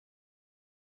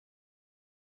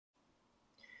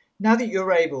Now that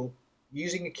you're able,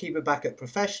 using Akeeba Backup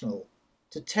Professional,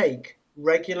 to take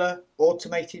regular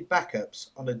automated backups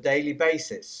on a daily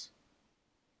basis,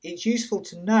 it's useful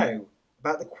to know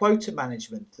about the quota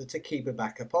management that Akeeba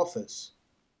Backup offers.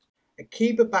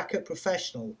 Akeeba Backup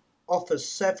Professional offers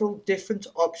several different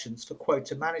options for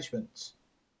quota management.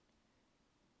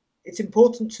 It's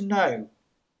important to know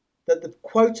that the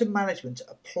quota management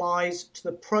applies to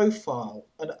the profile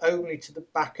and only to the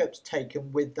backups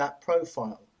taken with that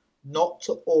profile, not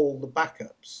to all the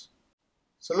backups.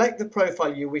 Select the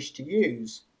profile you wish to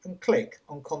use and click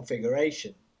on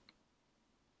Configuration.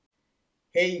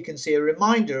 Here you can see a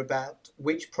reminder about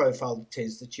which profile it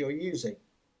is that you're using.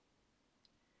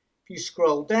 If you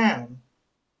scroll down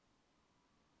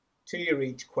till you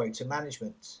reach Quota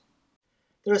Management,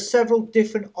 there are several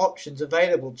different options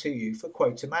available to you for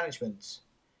quota management.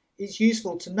 It's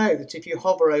useful to know that if you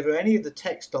hover over any of the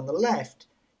text on the left,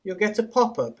 you'll get a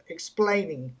pop-up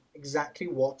explaining exactly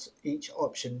what each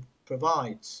option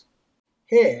provides.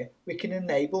 Here we can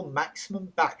enable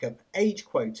maximum backup age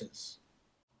quotas.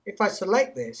 If I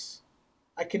select this,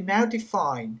 I can now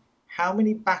define how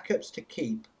many backups to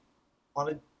keep on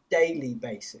a daily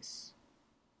basis.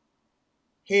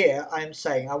 Here I am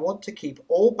saying I want to keep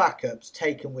all backups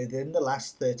taken within the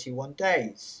last 31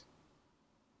 days.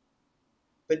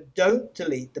 But don't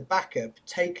delete the backup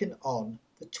taken on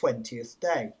the 20th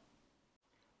day.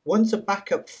 Once a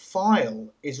backup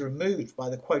file is removed by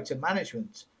the quota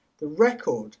management, the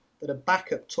record that a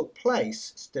backup took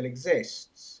place still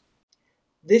exists.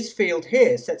 This field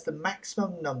here sets the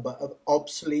maximum number of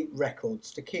obsolete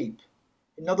records to keep.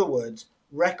 In other words,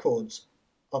 records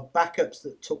of backups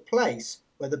that took place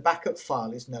where the backup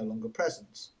file is no longer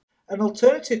present. An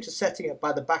alternative to setting it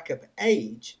by the backup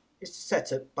age is to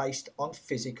set it based on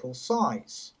physical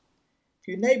size. If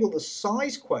you enable the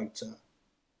size quota,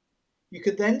 you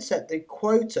could then set the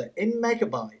quota in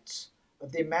megabytes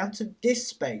of the amount of disk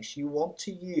space you want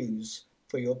to use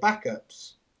for your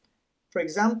backups. For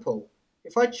example,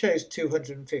 if I chose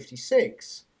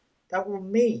 256, that will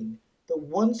mean that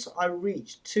once I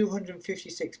reach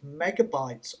 256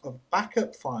 megabytes of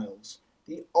backup files,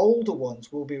 the older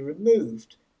ones will be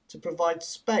removed to provide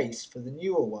space for the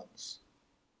newer ones.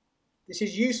 This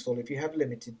is useful if you have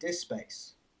limited disk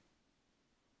space.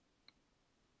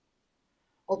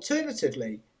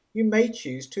 Alternatively, you may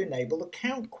choose to enable the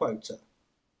count quota.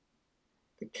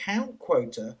 The count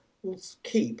quota will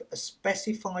keep a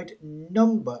specified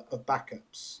number of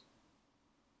backups.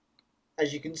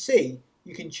 As you can see,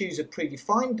 you can choose a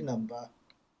predefined number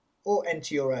or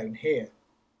enter your own here.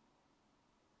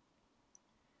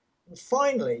 And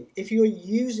finally, if you are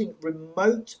using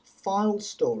remote file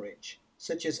storage,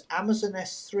 such as Amazon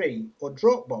S3 or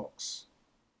Dropbox,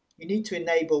 you need to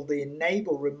enable the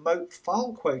Enable Remote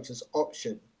File Quotas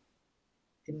option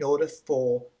in order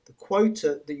for the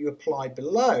quota that you apply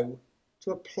below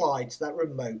to apply to that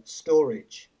remote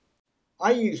storage.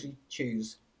 I usually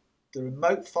choose the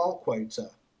remote file quota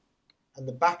and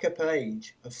the backup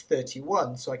age of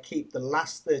 31, so I keep the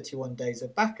last 31 days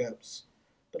of backups,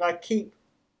 but I keep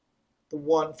the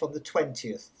one from the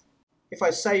 20th. If I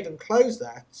save and close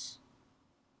that,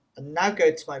 and now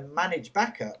go to my Manage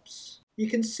Backups, you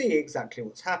can see exactly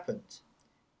what's happened.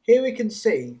 Here we can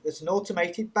see that an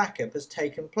automated backup has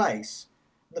taken place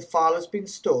and the file has been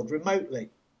stored remotely.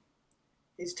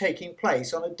 It's taking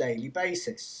place on a daily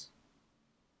basis.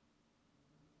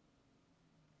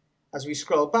 As we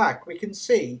scroll back, we can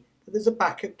see that there's a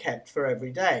backup kept for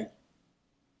every day.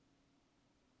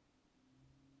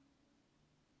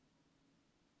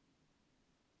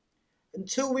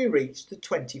 Until we reach the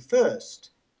 21st,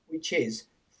 which is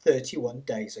 31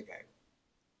 days ago.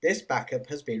 This backup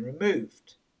has been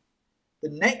removed. The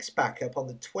next backup on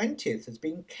the 20th has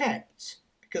been kept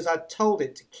because I've told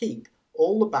it to keep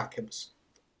all the backups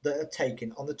that are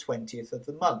taken on the 20th of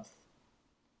the month.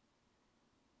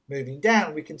 Moving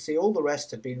down, we can see all the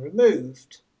rest have been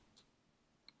removed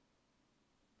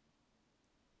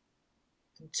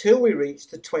until we reach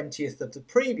the 20th of the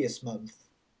previous month,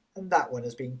 and that one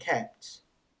has been kept.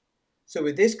 So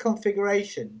with this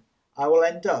configuration, I will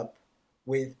end up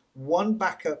with one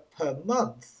backup per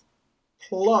month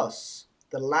plus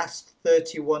the last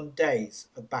 31 days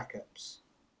of backups.